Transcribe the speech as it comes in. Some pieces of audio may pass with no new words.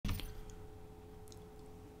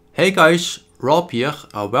Hey guys, Rob here,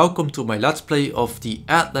 welcome to my let's play of the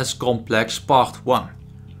Atlas Complex Part 1.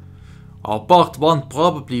 Part 1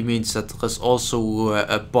 probably means that there is also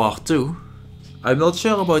a Part 2. I'm not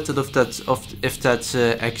sure about it if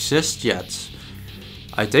that exists yet.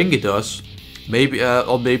 I think it does. Maybe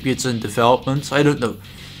or maybe it's in development, I don't know.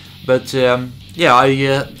 But yeah,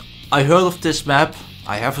 I heard of this map.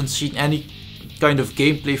 I haven't seen any kind of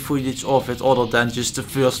gameplay footage of it other than just the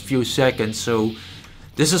first few seconds, so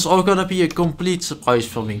this is all gonna be a complete surprise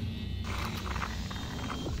for me.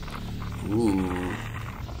 Ooh.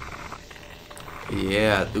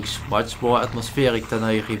 Yeah, it looks much more atmospheric than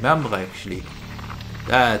I remember actually.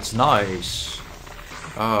 That's nice.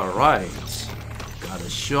 Alright. Got a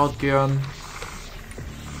shotgun.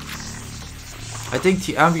 I think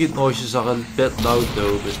the ambient noises are a bit loud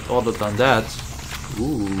though, but other than that,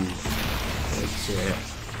 ooh,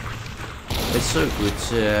 it's so good.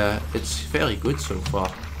 It's very good so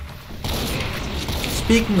far.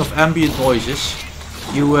 Speaking of ambient noises,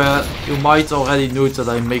 you might already note that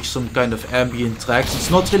I make some kind of ambient tracks. It's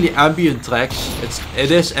not really ambient tracks.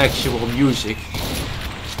 It is actual music.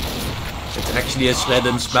 It actually has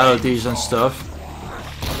rhythms, melodies, and stuff.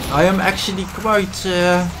 I am actually quite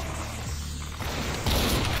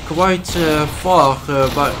far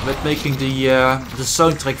with making the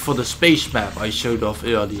soundtrack for the space map I showed off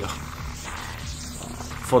earlier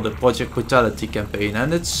for the Project Brutality campaign,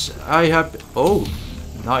 and oh,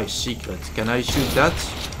 nice secret. Can I shoot that?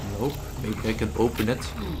 Nope. Maybe I can open it.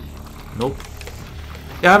 Nope.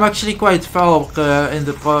 Yeah, I'm actually quite far in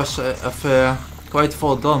the process of quite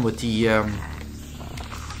far done with the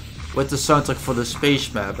soundtrack for the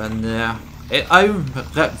space map, and I'm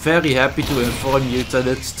very happy to inform you that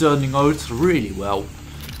it's turning out really well.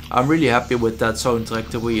 I'm really happy with that soundtrack,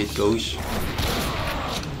 the way it goes.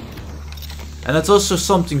 And it's also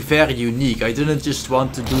something very unique. I didn't just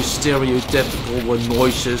want to do stereotypical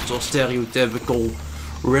noises or stereotypical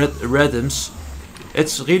rhythms.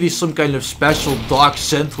 It's really some kind of special dark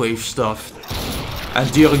synthwave stuff.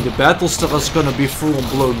 And during the battles there is gonna be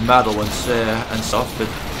full-blown metal and stuff, but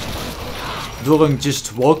during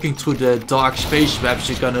just walking through the dark space maps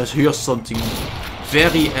you're gonna hear something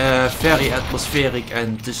very atmospheric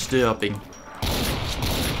and disturbing.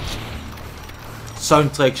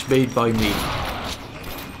 Soundtracks made by me.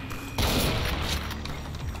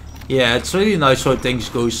 Yeah, it's really nice how things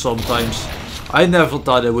go sometimes. I never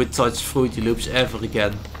thought I would touch Fruity Loops ever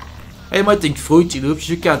again. You might think Fruity Loops,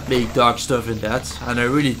 you can't make dark stuff in that, and I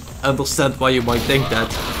really understand why you might think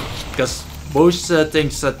that, because most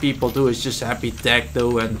things that people do is just happy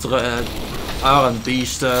techno and R&B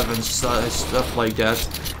stuff and stuff like that.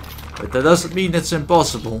 But that doesn't mean it's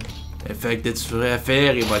impossible. In fact, it's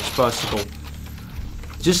very much possible.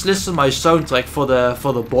 Just listen to my soundtrack for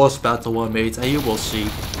the boss battle I made, and you will see.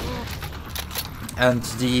 And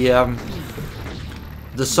the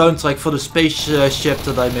soundtrack for the spaceship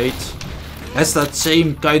that I made has that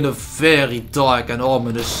same kind of very dark and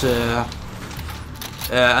ominous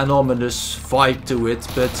vibe to it,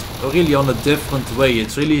 but really on a different way.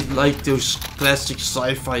 It's really like those classic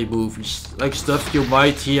sci-fi movies, like stuff you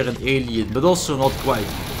might hear in Alien, but also not quite.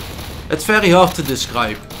 It's very hard to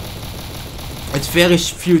describe. It's very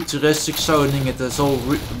futuristic sounding. It has all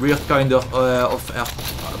weird kind of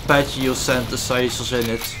arpeggio synthesizers in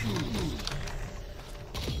it,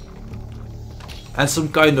 and some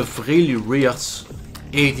kind of really weird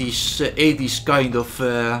 80s kind of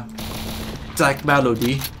tech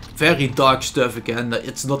melody. Very dark stuff again.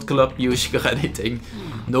 It's not club music or anything.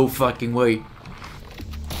 No fucking way.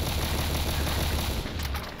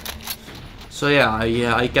 So yeah,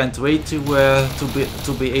 I can't wait to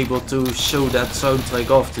be able to show that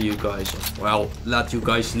soundtrack off to you guys. Well, let you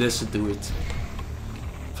guys listen to it.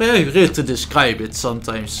 Very weird to describe it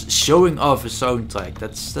sometimes. Showing off a soundtrack.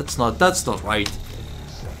 That's not right.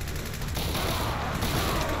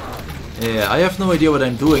 Yeah, I have no idea what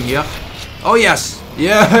I'm doing here. Oh yes!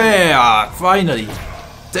 Yeah! Finally!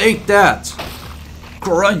 Take that!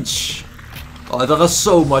 Crunch! Oh, there are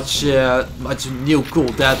so much new cool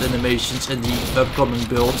death animations in the upcoming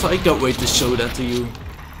builds. I can't wait to show that to you.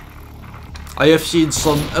 I have seen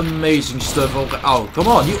some amazing stuff over. Oh, come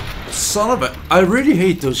on, you son of a... I really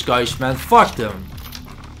hate those guys, man. Fuck them.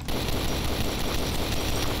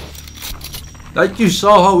 Like you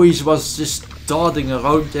saw how he was just darting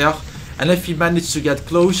around there. And if he managed to get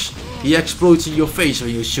close, he explodes in your face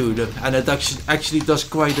when you shoot him. And it actually does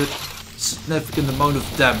quite a significant amount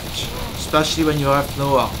of damage. Especially when you have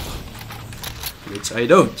no armor. Which I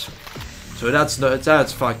don't. So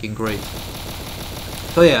that's fucking great.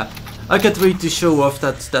 So yeah, I can't wait to show off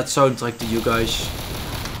that soundtrack to you guys.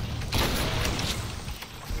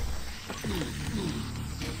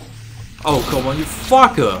 Oh, come on, you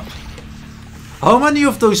fucker. How many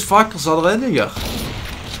of those fuckers are there in here?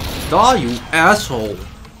 Die, you asshole.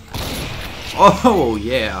 Oh,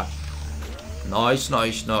 yeah. Nice,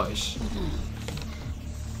 nice, nice.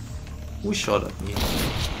 Who shot at me?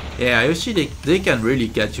 Yeah, you see, they can really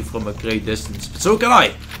get you from a great distance. But so can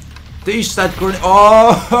I. Taste that grenade.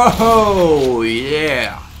 Oh,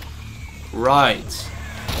 yeah. Right.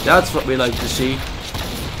 That's what we like to see.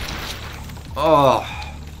 Oh.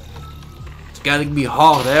 It's getting me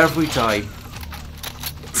hard every time.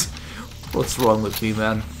 What's wrong with me,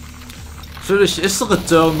 man? So is there a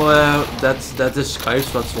term that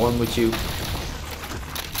describes what's wrong with you?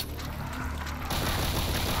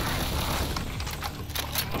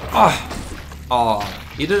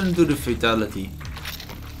 He didn't do the fatality.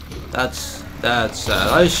 That's sad.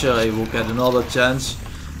 I'm sure I will get another chance.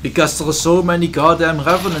 Because there are so many goddamn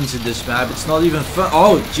revenants in this map, it's not even fun.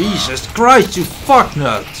 Oh, Jesus Christ, you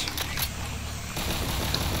fucknut!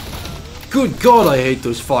 Good God, I hate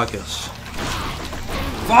those fuckers.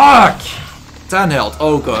 Fuck! 10 health.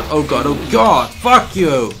 Oh god, oh god, oh god! Fuck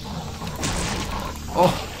you!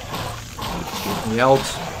 Oh. Give me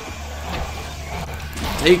health.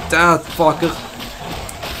 Take that, fucker.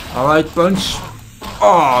 Alright, punch.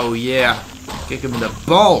 Oh, yeah. Kick him in the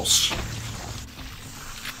balls.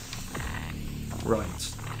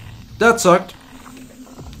 Right. That sucked.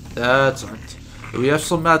 That sucked. Do we have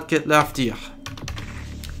some medkit left here?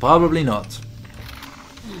 Probably not.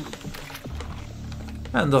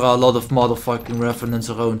 And there are a lot of motherfucking revenants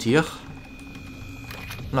around here.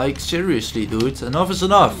 Like, seriously, dude. Enough is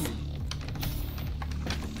enough.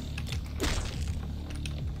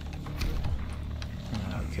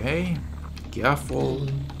 Okay. Careful.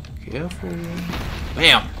 Careful.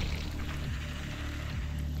 Bam!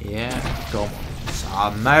 Yeah, come on.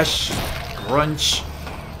 Smash. Crunch.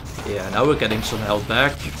 Yeah, now we're getting some health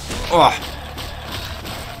back. Oh!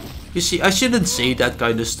 You see, I shouldn't say that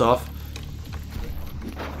kind of stuff.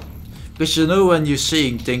 Because you know when you're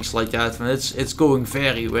saying things like that, when it's going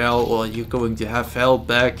very well, or you're going to have health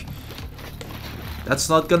back. That's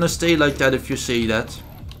not gonna stay like that if you say that.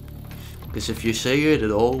 Because if you say it,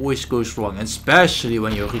 it always goes wrong. Especially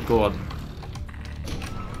when you're recording.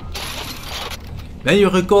 When you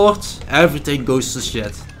record, everything goes to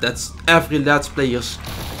shit. That's every Let's Player's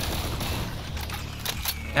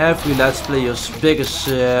biggest...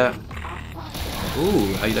 Ooh,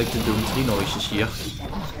 I like the Doom 3 noises here.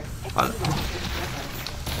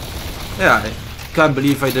 Yeah, I can't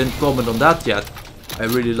believe I didn't comment on that yet. I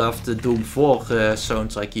really love the Doom 4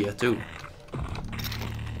 soundtrack here too.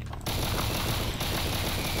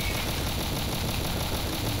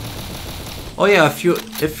 Oh yeah, if you're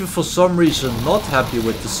for some reason not happy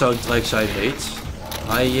with the soundtracks I made,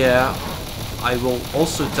 I will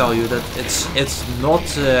also tell you that it's not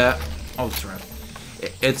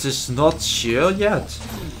it is not sure yet,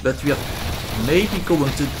 but we are maybe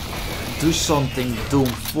going to do something Doom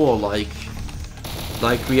 4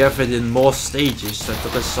 like we have it in more stages, that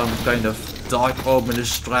there is some kind of dark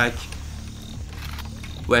ominous track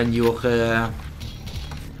when you're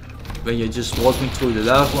just walking through the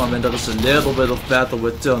level, and when there is a little bit of battle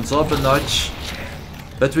it turns up a notch.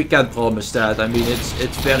 But we can't promise that. I mean,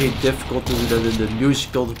 it's very difficult to do that in the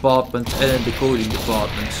musical department and in the coding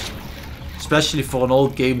department. Especially for an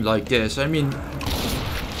old game like this. I mean,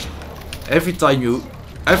 everything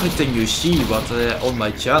you see what on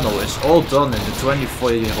my channel is all done in a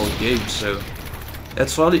 24-year-old game, so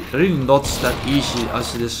it's really not that easy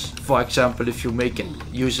as it is, for example, if you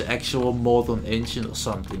use an actual modern engine or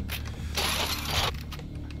something.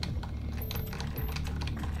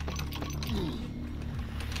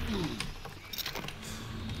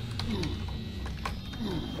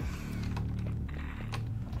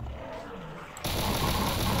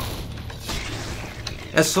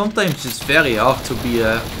 And sometimes it's very hard to be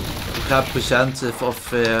a representative of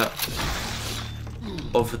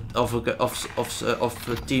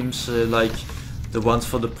teams like the ones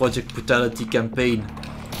for the Project Brutality campaign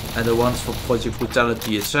and the ones for Project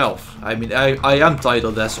Brutality itself. I mean, I am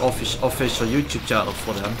titled as official YouTube channel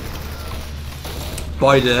for them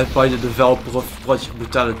by the developer of Project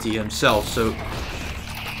Brutality himself. So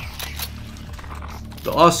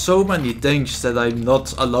there are so many things that I'm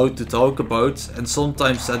not allowed to talk about, and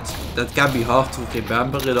sometimes that can be hard to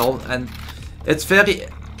remember it all, and it's very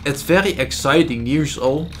exciting news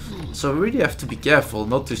all, so I really have to be careful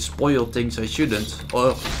not to spoil things I shouldn't,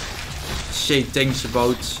 or say things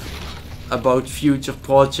about future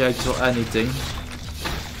projects or anything.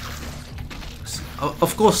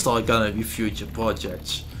 Of course there are gonna be future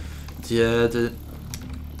projects.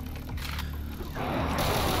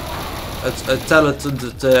 a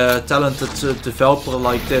talented developer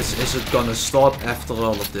like this isn't gonna stop after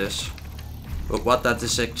all of this. But what that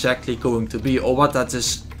is exactly going to be, or what that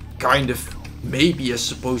is kind of maybe is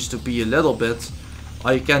supposed to be a little bit,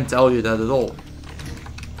 I can't tell you that at all.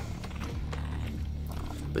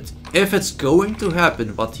 But if it's going to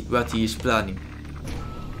happen, what he is planning,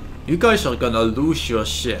 you guys are gonna lose your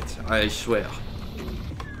shit, I swear.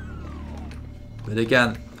 But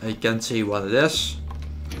again, I can't say what it is.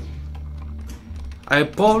 I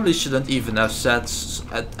probably shouldn't even have said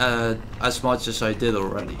as much as I did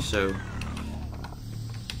already, so...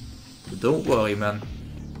 But don't worry, man.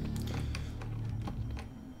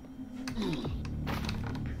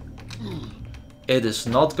 It is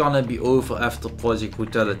not gonna be over after Project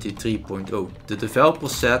Brutality 3.0. The developer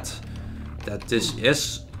said that this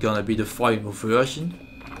is gonna be the final version,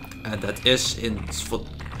 and that is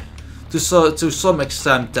to some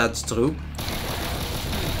extent that's true.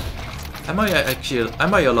 Am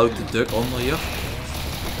I allowed to duck under here?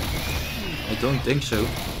 I don't think so. So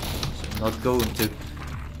I'm not going to.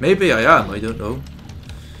 Maybe I am, I don't know.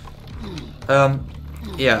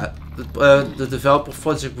 Yeah, the developer of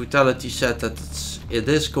Project Brutality said that it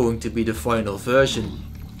is going to be the final version,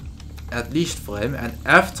 at least for him, and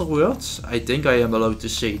afterwards, I think I am allowed to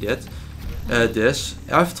say that,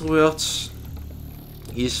 afterwards,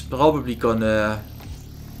 he's probably gonna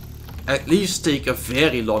at least take a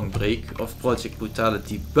very long break of Project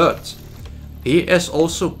Brutality, but he is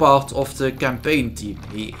also part of the campaign team.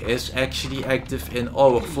 He is actually active in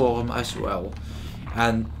our forum as well,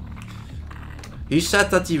 and he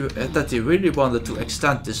said that he really wanted to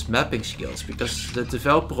extend his mapping skills, because the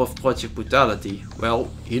developer of Project Brutality, well,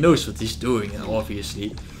 he knows what he's doing,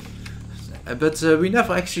 obviously. But we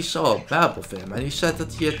never actually saw a map of him, and he said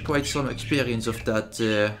that he had quite some experience of that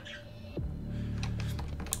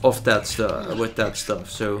stuff, with that stuff.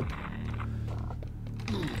 So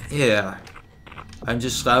yeah, I'm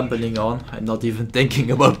just rambling on. I'm not even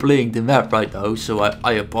thinking about playing the map right now, so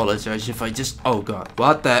I apologize if I just... Oh god,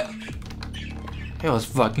 what the... I was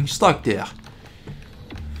fucking stuck there.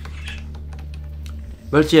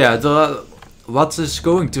 But yeah, what is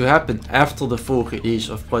going to happen after the full release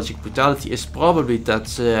of Project Brutality is probably that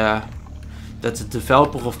the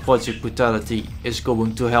developer of Project Brutality is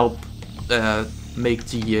going to help make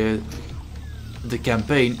the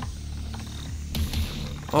campaign.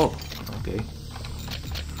 Oh, okay.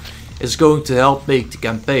 It's going to help make the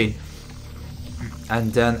campaign,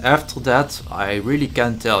 and then after that, I really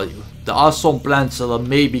can't tell you. There are some plans that are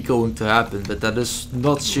maybe going to happen, but that is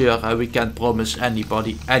not sure, and we can't promise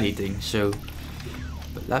anybody anything. So,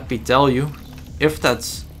 but let me tell you, if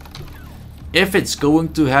it's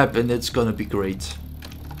going to happen, it's gonna be great.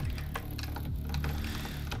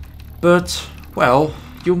 But well,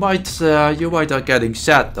 you might are getting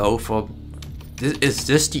sad though. Is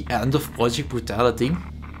this the end of Project Brutality?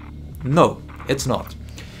 No, it's not.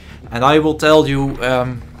 And I will tell you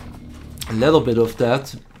a little bit of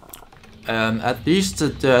that. At least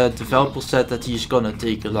the developer said that he's gonna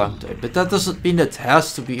take a long time, but that doesn't mean it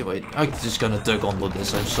has to be. Wait, I'm just gonna duck under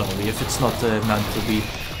this. I'm sorry if it's not meant to be.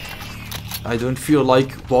 I don't feel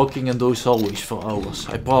like walking in those hallways for hours.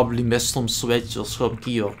 I probably missed some switches from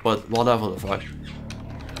Kior, but whatever the fuck.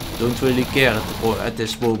 Don't really care at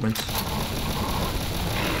this moment.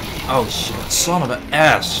 Oh shit, son of an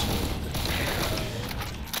ass.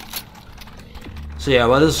 So yeah,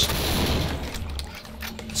 what is...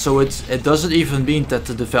 So it doesn't even mean that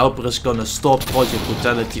the developer is gonna stop Project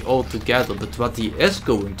Brutality altogether, but what he is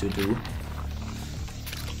going to do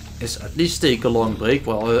is at least take a long break.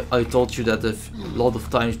 Well, I told you that a lot of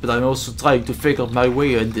times, but I'm also trying to figure my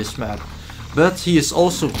way in this map. But he is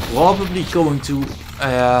also probably going to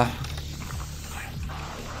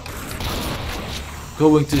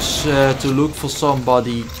look for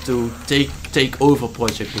somebody to take over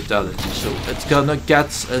Project Brutality. So it's gonna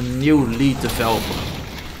get a new lead developer.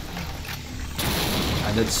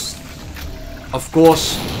 And it's, of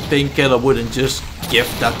course, Painkiller wouldn't just give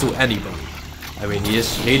that to anybody. I mean, he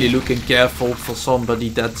is really looking careful for somebody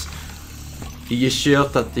that he is sure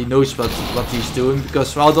that he knows what he's doing,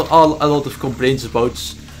 because well, there are a lot of complaints about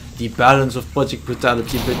the balance of Project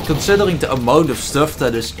Brutality, but considering the amount of stuff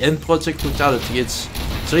that is in Project Brutality, it's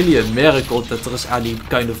really a miracle that there is any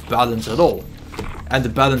kind of balance at all. And the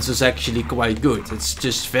balance is actually quite good. It's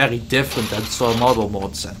just very different than some other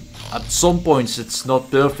mods, and at some points it's not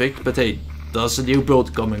perfect, but hey, there's a new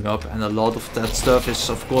build coming up, and a lot of that stuff is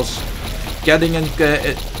of course getting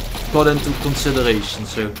got into consideration.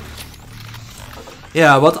 So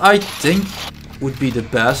yeah, what I think would be the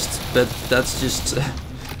best, but that's just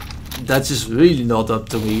really not up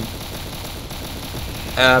to me.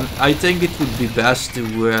 I think it would be best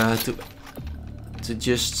to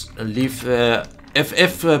just leave.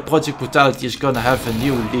 If Project Brutality is gonna have a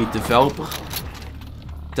new lead developer,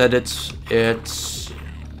 that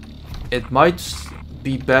it might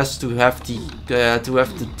be best to have the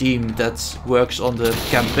team that works on the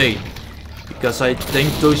campaign, because I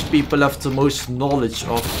think those people have the most knowledge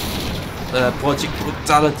of Project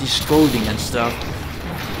Brutality's coding and stuff.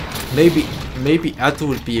 Maybe Eto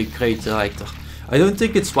would be a great director. I don't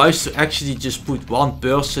think it's wise to actually just put one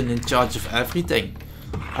person in charge of everything.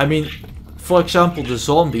 I mean, for example, the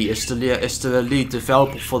zombie is the lead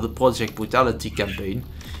developer for the Project Brutality campaign,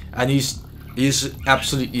 and he's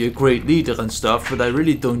absolutely a great leader and stuff, but I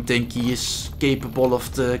really don't think he is capable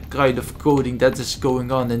of the kind of coding that is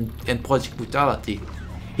going on in Project Brutality.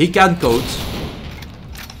 He can code,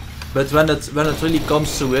 but when it really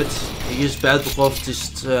comes to it, he is better off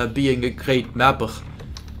just being a great mapper.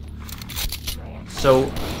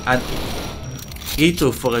 So, and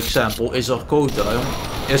Ito, for example, is our code guy,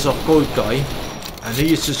 and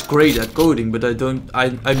he is just great at coding. But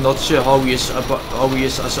I'm not sure how he is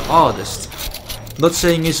as an artist. Not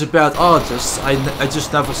saying he's a bad artist. I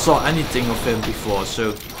just never saw anything of him before.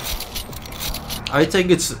 So I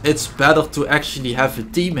think it's better to actually have a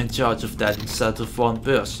team in charge of that instead of one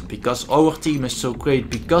person, because our team is so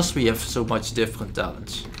great because we have so much different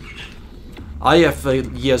talents. I have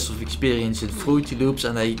years of experience in Fruity Loops,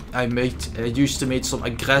 and I used to make some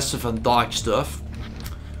aggressive and dark stuff.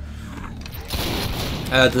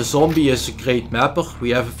 The zombie is a great mapper.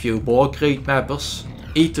 We have a few more great mappers.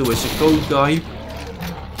 Ito is a code guy.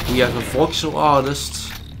 We have a voxel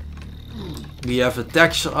artist. We have a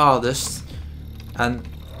texture artist. And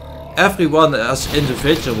everyone as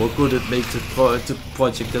individual couldn't make the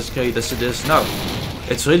project as great as it is now.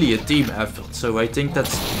 It's really a team effort, so I think that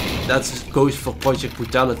goes for Project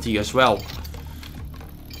Brutality as well.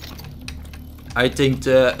 I think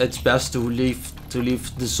it's best to leave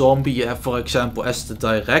the zombie, for example, as the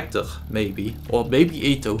director, maybe, or maybe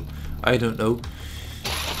Ito, I don't know.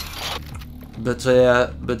 But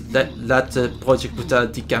let the Project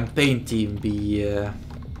Brutality campaign team be.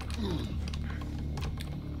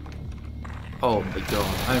 Oh my god,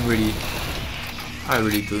 I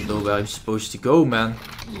really don't know where I'm supposed to go, man.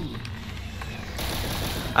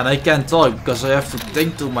 And I can't talk because I have to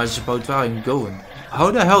think too much about where I'm going.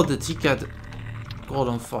 How the hell did he get caught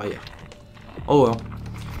on fire? Oh well.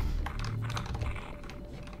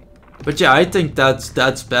 But yeah, I think that's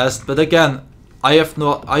best. But again, I have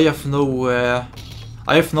nothing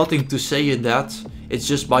to say in that. It's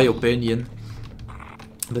just my opinion.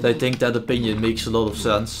 But I think that opinion makes a lot of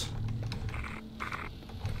sense.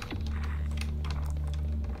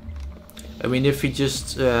 I mean, if he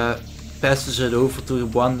just passes it over to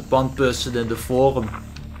one person in the forum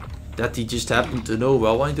that he just happened to know,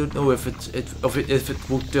 well, I don't know if it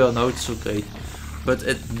would turn out so great. But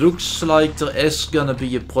it looks like there is gonna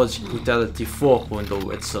be a Project Brutality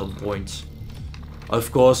 4.0 at some point.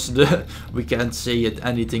 Of course, we can't say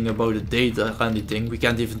anything about the date or anything. We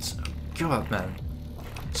can't even. God, man.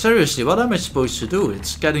 Seriously, what am I supposed to do?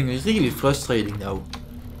 It's getting really frustrating now.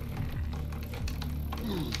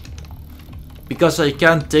 Because I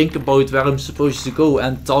can't think about where I'm supposed to go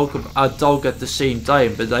and talk at the same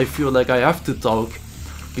time. But I feel like I have to talk,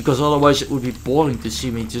 because otherwise it would be boring to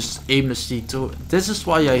see me just aimlessly through. This is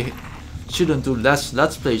why I shouldn't do less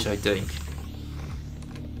Let's Plays, I think.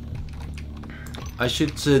 I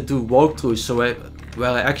should do walkthroughs so where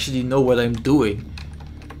I actually know what I'm doing.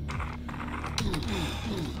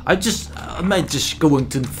 I might just go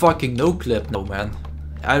into fucking no clip now, man.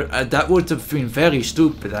 That would have been very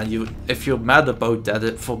stupid, and if you're mad about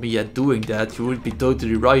that for me at doing that, you would be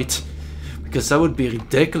totally right, because that would be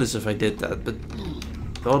ridiculous if I did that. But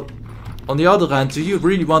well, on the other hand, do you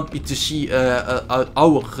really want me to see an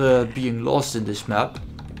hour being lost in this map?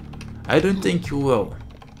 I don't think you will.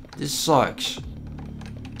 This sucks.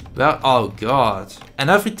 Well, oh god,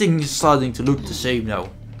 and everything is starting to look the same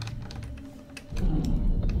now.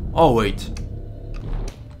 Oh wait.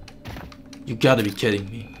 You gotta be kidding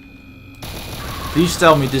me. Please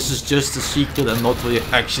tell me this is just a secret and not where you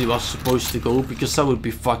actually was supposed to go, because that would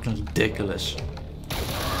be fucking ridiculous.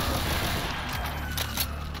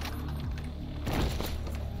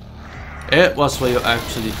 It was where you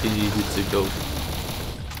actually needed to go.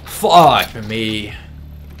 Fuck me.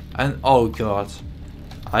 And oh god.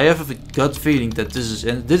 I have a gut feeling that this is,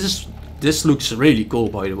 and this looks really cool,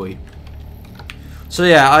 by the way. So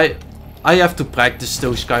yeah, I have to practice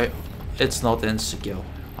those guys. It's not insecure.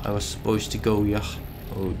 I was supposed to go here.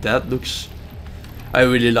 Oh, that looks. I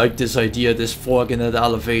really like this idea. This frog in that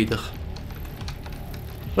elevator.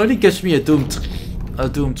 Really gives me a Doom a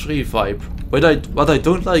Doom 3 vibe. What I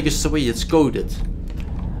don't like is the way it's coded.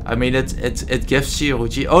 I mean, it gives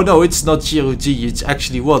 0G. Oh no, it's not 0G, it's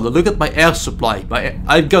actually water. Look at my air supply.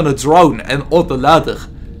 I'm gonna drown and on the ladder.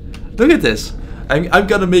 Look at this. I'm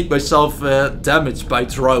gonna make myself damage by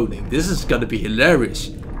drowning. This is gonna be hilarious.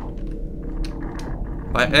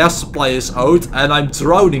 My air supply is out and I'm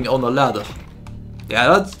drowning on a ladder.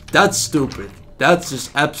 Yeah, that's stupid. That's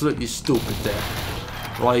just absolutely stupid there.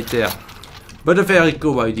 Right there. But a very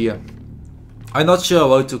cool idea. I'm not sure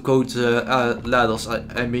how to code ladders.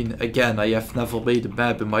 I mean, again, I have never made a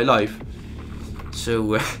map in my life.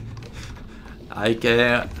 So, I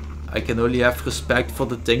can only have respect for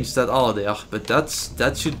the things that are there. But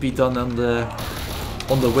that should be done on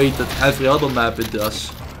the way that every other map it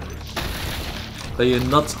does. Where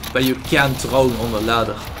you can't drown on a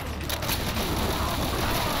ladder.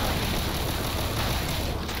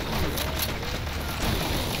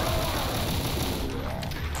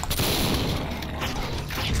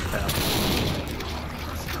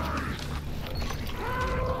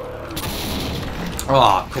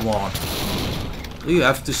 Oh, come on. You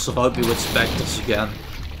have to surround me with specters again.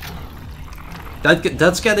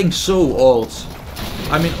 That's getting so old.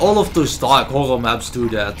 I mean, all of those dark horror maps do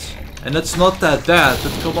that. And it's not that bad,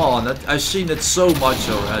 but come on, I've seen it so much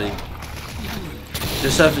already.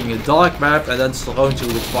 Just having a dark map and then surround you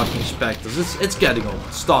with fucking specters. It's getting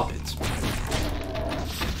old. Stop it.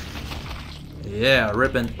 Yeah,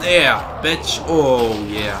 ribbon there, bitch. Oh,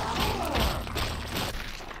 yeah.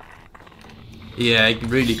 Yeah, I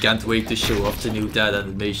really can't wait to show off the new dead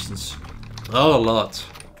animations. There are a lot.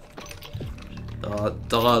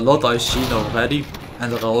 There are a lot I've seen already,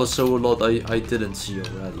 and there are also a lot I didn't see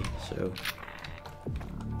already. So,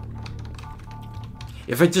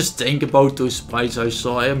 if I just think about those sprites I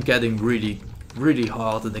saw, I am getting really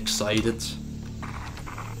hard and excited.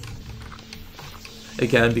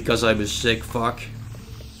 Again, because I'm a sick fuck.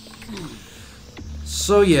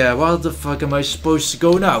 So yeah, where the fuck am I supposed to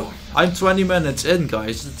go now? I'm 20 minutes in,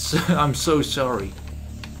 guys. I'm so sorry.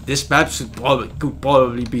 This map could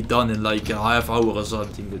probably be done in like a half hour or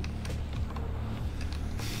something.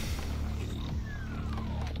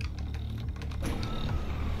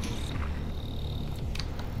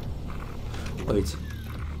 But wait.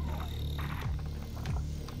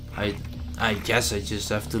 I guess I just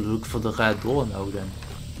have to look for the red door now then.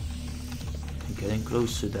 I'm getting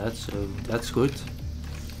close to that, so that's good.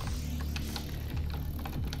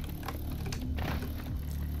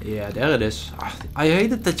 Yeah, there it is. I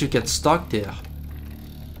hate it that you get stuck there.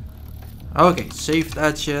 Okay, save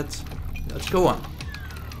that shit. Let's go on.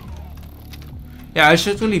 Yeah, I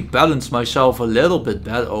should really balance myself a little bit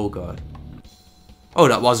better. Oh god. Oh,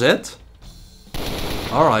 that was it?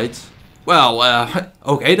 Alright. Well,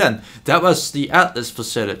 okay then. That was the Atlas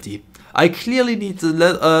facility. I clearly need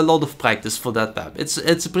a lot of practice for that map. It's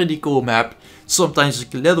a pretty cool map. Sometimes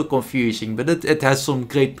it's a little confusing, but it has some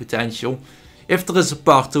great potential. If there is a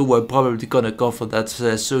part 2, I'm probably gonna cover that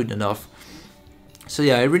soon enough. So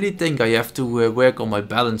yeah, I really think I have to work on my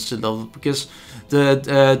balance a little, because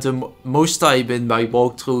the most time in my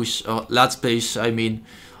walkthroughs or let's plays, I mean,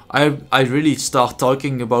 I really start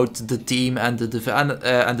talking about the team and the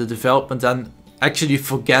development and actually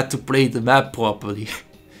forget to play the map properly,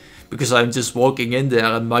 because I'm just walking in there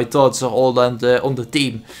and my thoughts are all on the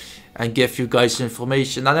team. And give you guys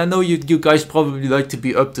information, and I know you guys probably like to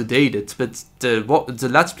be up to date, but the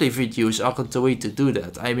let's play videos aren't the way to do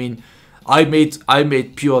that. I mean, I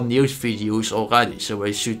made pure news videos already, so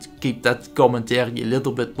I should keep that commentary a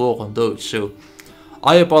little bit more on those. So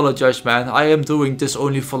I apologize, man. I am doing this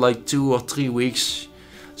only for like 2 or 3 weeks,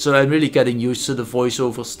 so I'm really getting used to the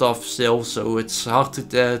voiceover stuff still. So it's hard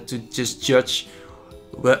to just judge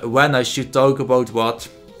when I should talk about what.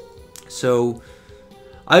 So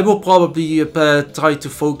I will probably try to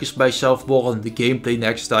focus myself more on the gameplay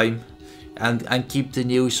next time, and keep the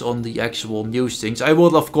news on the actual news things. I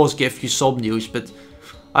will of course give you some news, but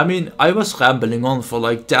I mean, I was rambling on for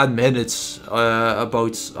like 10 minutes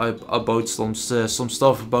about some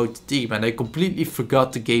stuff about the team, and I completely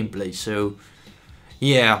forgot the gameplay. So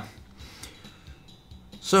yeah.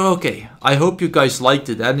 So okay, I hope you guys liked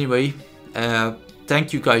it anyway.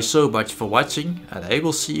 Thank you guys so much for watching, and I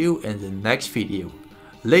will see you in the next video.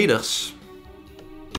 Laters!